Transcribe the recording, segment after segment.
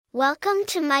Welcome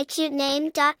to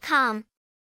mycutename.com.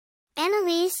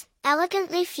 Annaliese,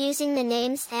 elegantly fusing the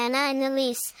names Anna and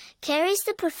Annaliese, carries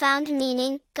the profound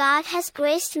meaning, God has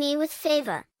graced me with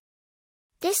favor.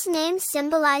 This name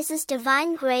symbolizes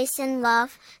divine grace and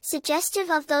love,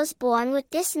 suggestive of those born with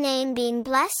this name being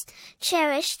blessed,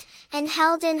 cherished, and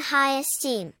held in high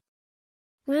esteem.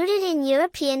 Rooted in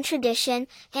European tradition,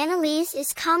 Annaliese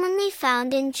is commonly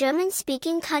found in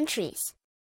German-speaking countries.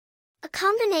 A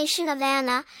combination of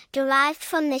Anna, derived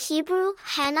from the Hebrew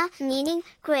Hannah meaning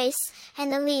grace,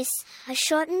 and Annaliese, a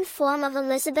shortened form of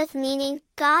Elizabeth meaning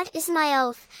God is my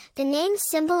oath, the name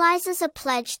symbolizes a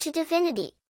pledge to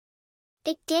divinity.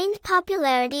 It gained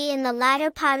popularity in the latter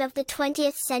part of the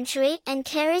 20th century and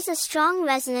carries a strong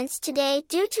resonance today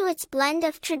due to its blend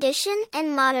of tradition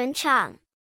and modern charm.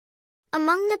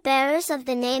 Among the bearers of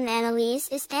the name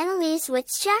Annaliese is Annaliese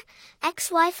Witzsche,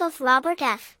 ex-wife of Robert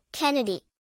F. Kennedy.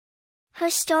 Her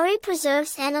story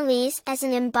preserves Annaliese as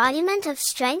an embodiment of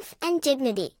strength and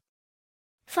dignity.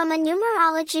 From a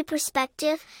numerology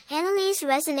perspective, Annaliese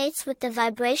resonates with the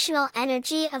vibrational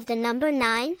energy of the number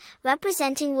 9,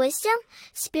 representing wisdom,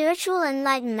 spiritual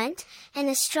enlightenment, and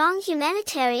a strong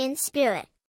humanitarian spirit.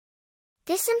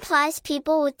 This implies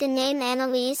people with the name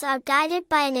Annaliese are guided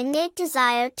by an innate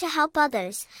desire to help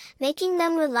others, making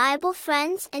them reliable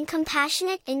friends and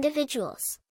compassionate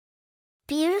individuals.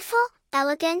 Beautiful,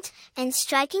 elegant, and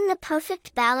striking the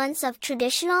perfect balance of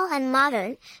traditional and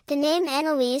modern, the name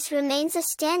Annaliese remains a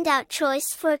standout choice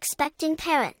for expecting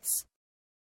parents.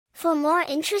 For more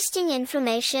interesting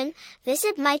information,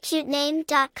 visit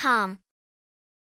mycutename.com.